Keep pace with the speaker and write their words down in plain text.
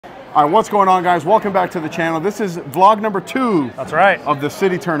All right, what's going on, guys? Welcome back to the channel. This is vlog number 2. That's right. Of the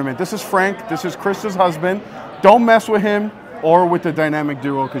city tournament. This is Frank. This is Krista's husband. Don't mess with him or with the dynamic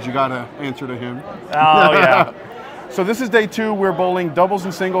duo because you got to answer to him. Oh, yeah. So this is day 2. We're bowling doubles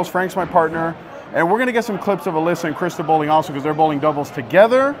and singles. Frank's my partner. And we're going to get some clips of Alyssa and Krista bowling also because they're bowling doubles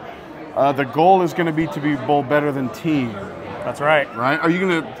together. The goal is going to be bowl better than team. That's right. Right? Are you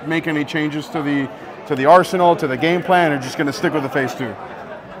going to make any changes to the arsenal, to the game plan, or just going to stick with the phase 2?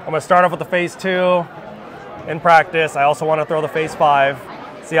 I'm going to start off with the phase 2 in practice. I also want to throw the phase 5,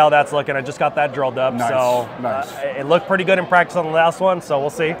 see how that's looking. I just got that drilled up. Nice. So Nice. It looked pretty good in practice on the last one, so we'll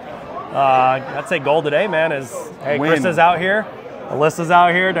see. I'd say goal today, man, is, hey, Win. Krista's out here, Alyssa's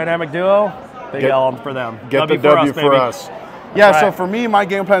out here, dynamic duo, big L for them. Get the W for us. Yeah, Right. So for me, my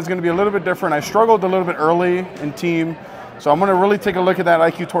game plan is going to be a little bit different. I struggled a little bit early in team, so I'm going to really take a look at that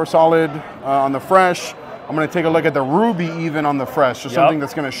IQ Tour Solid on the fresh. I'm going to take a look at the Ruby even on the fresh, just something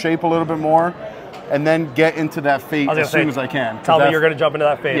that's going to shape a little bit more, and then get into that fade as soon as I can. Tell me you're going to jump into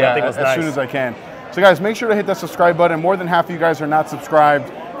that fade. Yeah, I think it's as soon as I can. So guys, make sure to hit that subscribe button. More than half of you guys are not subscribed,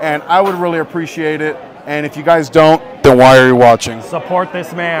 and I would really appreciate it. And if you guys don't, then why are you watching? Support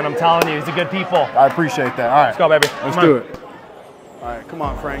this man. I'm telling you, he's a good people. I appreciate that. All right. Let's go, baby. Let's do it. All right, come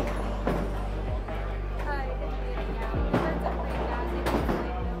on, Frank.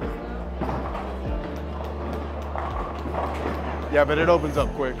 Yeah, but it opens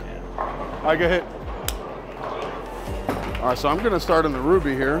up quick. I get hit. All right, so I'm going to start in the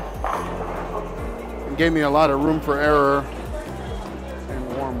Ruby here. It gave me a lot of room for error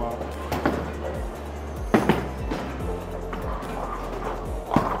in warm up.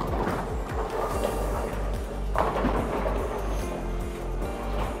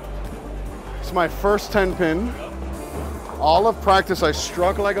 It's my first 10 pin. All of practice, I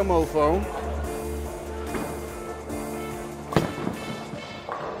struck like a mofo.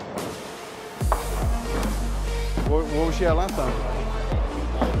 What was she at last time?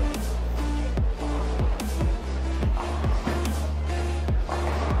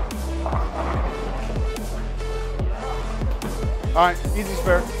 All right, easy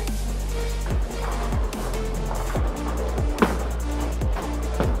spare.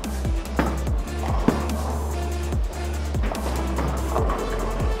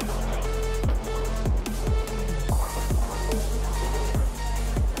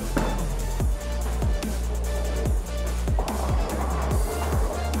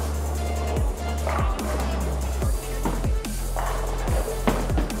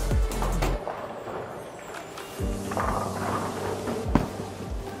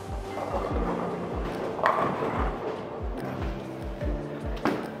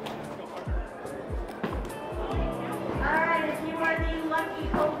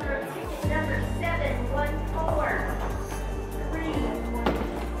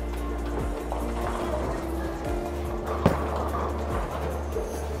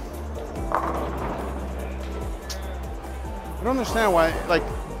 I don't understand why, like,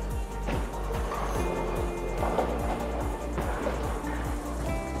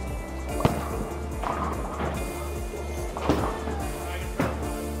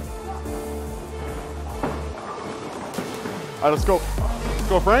 all right, let's go. Let's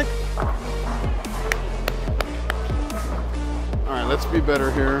go, Frank. All right, let's be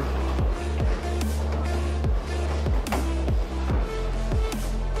better here.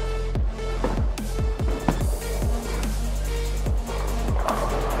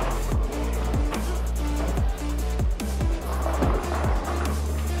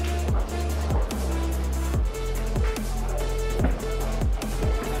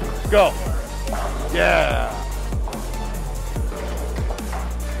 Go. Yeah.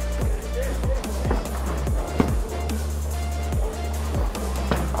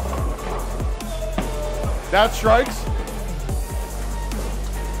 That strikes.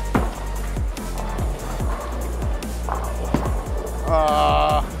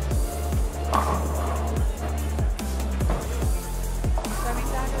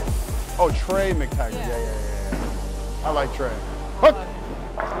 Oh, Trey McTaggart. Yeah. I like Trey. Hook.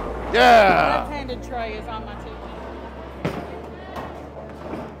 Yeah. Left-handed Trey is on my team.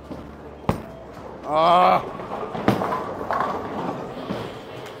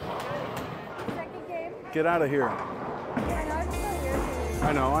 Second game. Get out of here.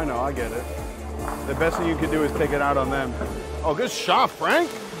 I know, I get it. The best thing you can do is take it out on them. Oh, good shot, Frank.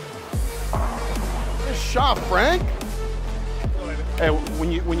 Good shot, Frank. Hey,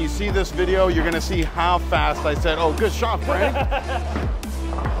 when you see this video, you're gonna see how fast I said, "Oh, good shot, Frank."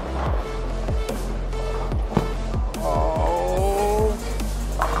 Oh.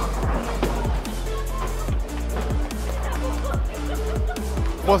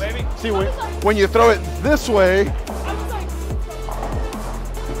 Well, see, when you throw it this way.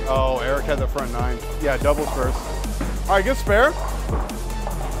 Oh, Eric had the front 9. Yeah, doubles first. All right, good spare.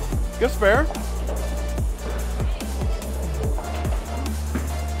 Good spare.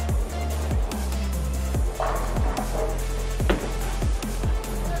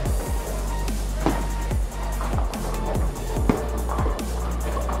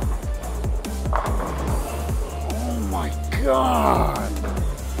 Oh my God.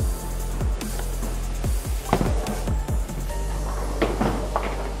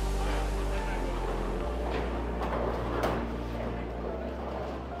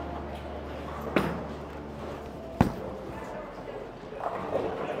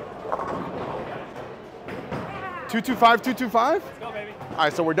 Two, 2-5, 2-2-5? Let's go, baby. All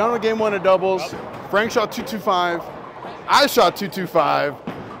right, so we're done with game 1 of doubles. Yep. Frank shot 2-2-5. I shot 2-2-5.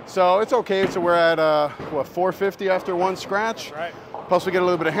 So it's okay. So we're at, what, 450 after 1 scratch? Right. Plus we get a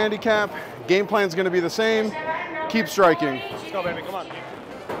little bit of handicap. Game plan's gonna be the same. Keep striking. Let's go, baby, come on.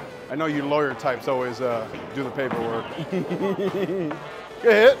 I know you lawyer types always do the paperwork. Good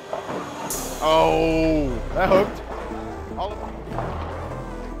hit. Oh, that hooked. All of them.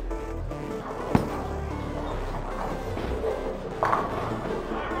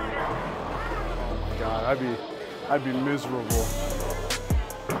 God, I'd be miserable.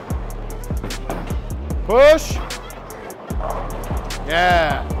 Push.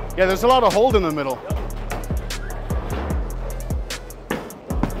 Yeah. Yeah, there's a lot of hold in the middle.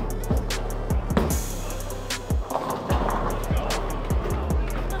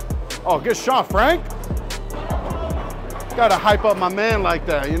 Oh, good shot, Frank. Gotta hype up my man like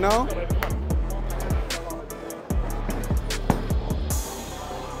that, you know?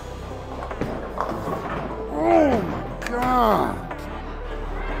 Oh my God.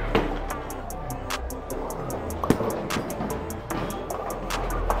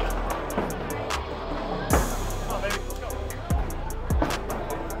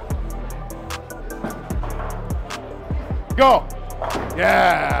 Go.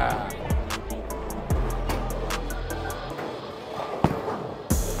 Yeah.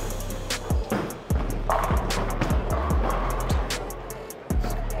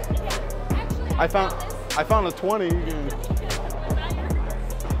 I found a 20.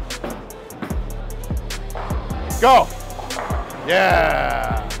 Go.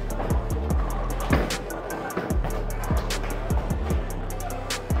 Yeah.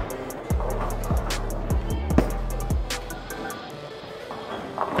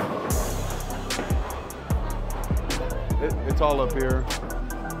 It's all up here.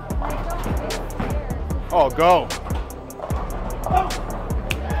 Oh, go.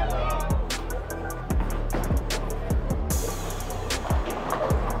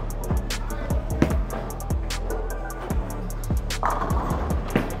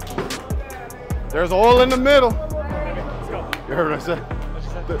 There's oil in the middle. You heard what I said?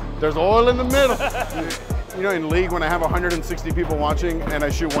 There's oil in the middle. You know, in league, when I have 160 people watching and I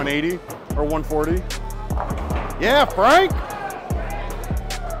shoot 180 or 140. Yeah, Frank.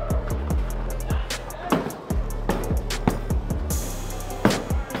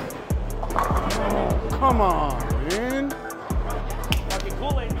 Oh, come on, man. Fucking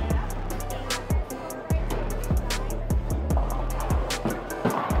Kool-Aid, man.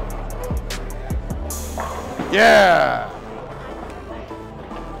 Yeah.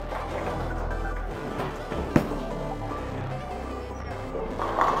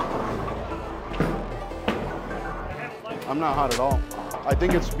 I'm not hot at all. I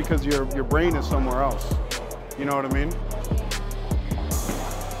think it's because your brain is somewhere else. You know what I mean?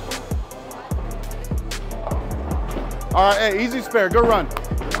 All right, hey, easy spare, good run.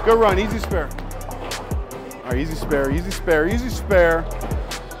 Good run, easy spare. All right, easy spare, easy spare, easy spare.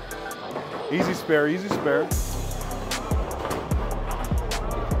 Easy spare, easy spare.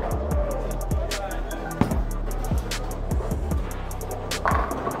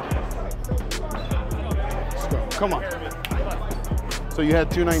 Let's go, come on. So you had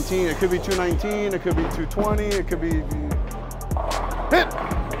 219, it could be 219, it could be 220, it could be... Hit!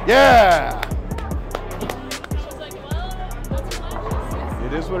 Yeah!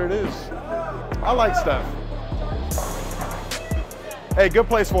 It is what it is. I like stuff. Hey, good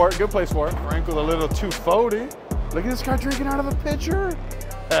place for it, good place for it. Frank with a little 240. Look at this guy drinking out of a pitcher.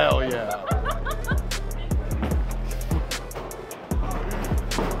 Hell yeah.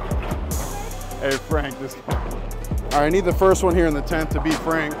 Hey, Frank, this guy. All right, I need the first one here in the 10th to beat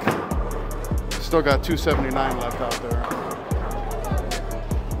Frank. Still got 279 left out there.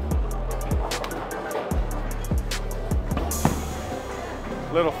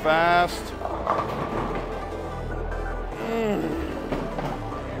 Little fast.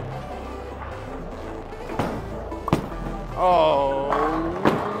 Oh.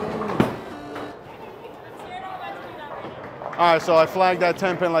 All right, so I flagged that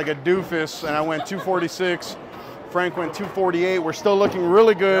 10 pin like a doofus, and I went 246. Frank went 248. We're still looking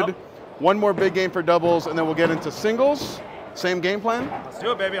really good. Yep. One more big game for doubles, and then we'll get into singles. Same game plan? Let's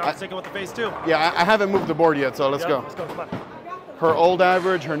do it, baby. I'm sticking with the phase 2. Yeah, I haven't moved the board yet, so let's go. Let's go, come on. Her old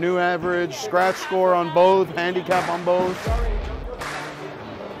average, her new average, scratch score on both, handicap on both.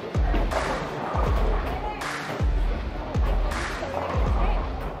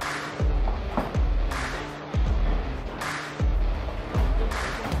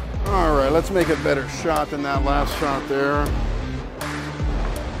 All right, let's make a better shot than that last shot there.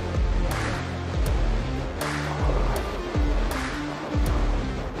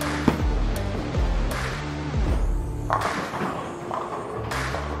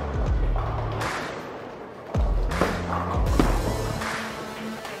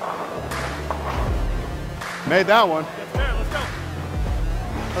 Made that one. It's there, let's go.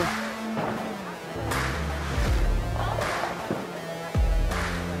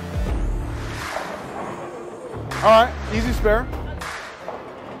 All right, easy spare.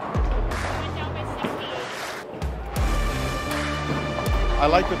 I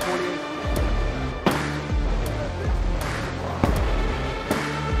like the 28.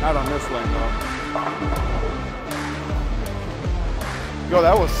 Not on this lane though. Yo,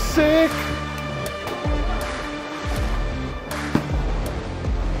 that was sick.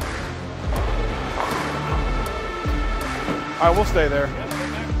 All right, we'll stay there.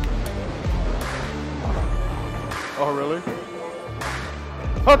 Oh, really?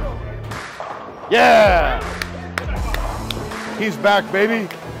 Hup. Yeah! He's back, baby.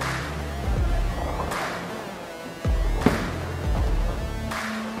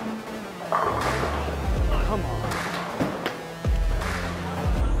 Come on.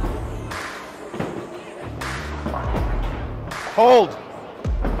 Hold.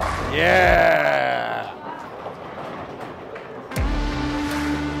 Yeah!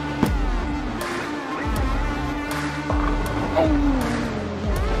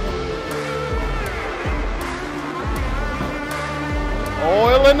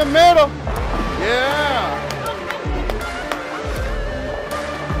 Oil in the middle. Yeah.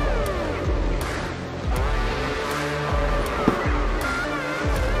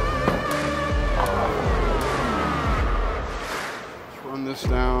 Let's run this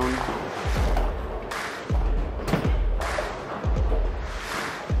down.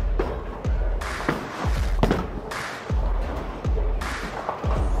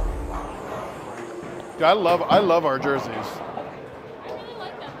 Dude, I love our jerseys.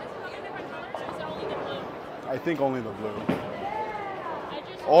 I think only the blue.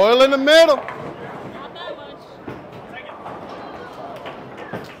 Oil in the middle. Not that much.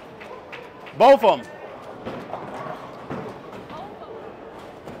 Both of them.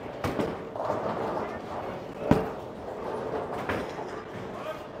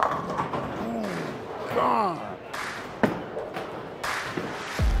 Oh, God.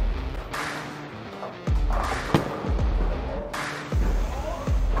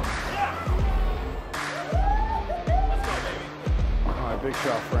 Big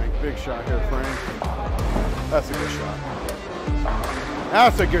shot, Frank. Big shot here, Frank. That's a good shot.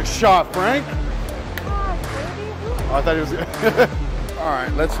 That's a good shot, Frank. Oh, I thought he was. All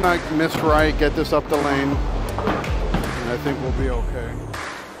right, let's not miss right. Get this up the lane, and I think we'll be okay.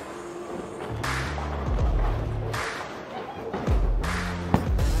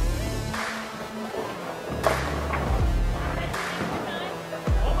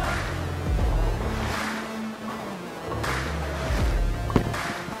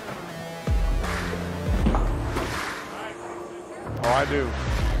 Oh, I do.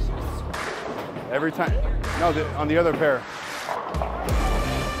 Every time. No, on the other pair.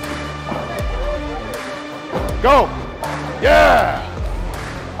 Go! Yeah!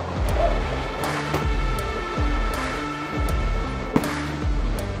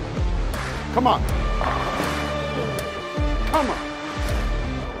 Come on. Come on.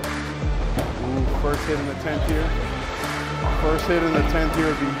 Ooh, first hit in the 10th here. First hit in the 10th here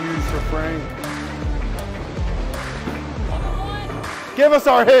would be huge for Frank. Give us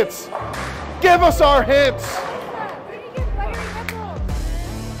our hits. Give us our hits.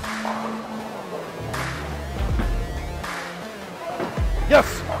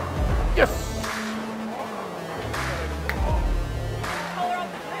 Yes. Yes.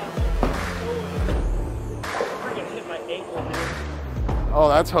 Oh,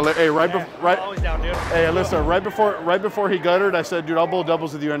 that's hilarious. Hey, right. Always down, dude. Hey, listen, right before he guttered, I said, dude, I'll bowl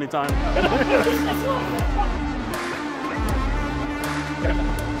doubles with you anytime.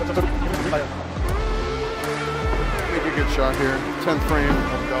 Make a good shot here. 10th frame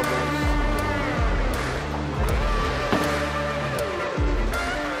of doubles.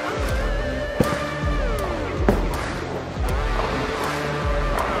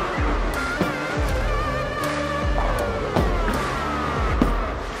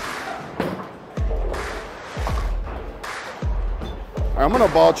 I'm going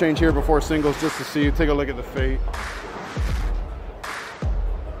to ball change here before singles just to see. Take a look at the fate.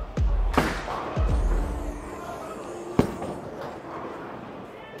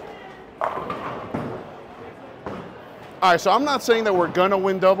 All right, so I'm not saying that we're going to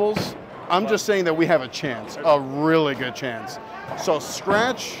win doubles. I'm just saying that we have a chance, a really good chance. So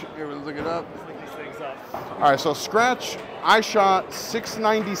scratch, here, look it up. All right, so scratch, I shot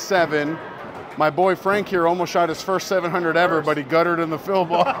 697. My boy Frank here almost shot his first 700 ever, but he guttered in the fill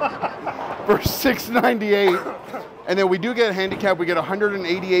ball for 698. And then we do get a handicap. We get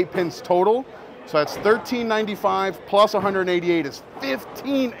 188 pins total. So that's 1395 plus 188 is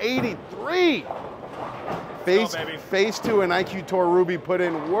 1583. Phase 2 and IQ Tour Ruby put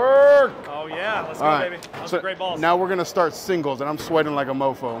in work. Oh yeah, let's go, baby. Those are great balls. Now we're gonna start singles, and I'm sweating like a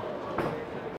mofo.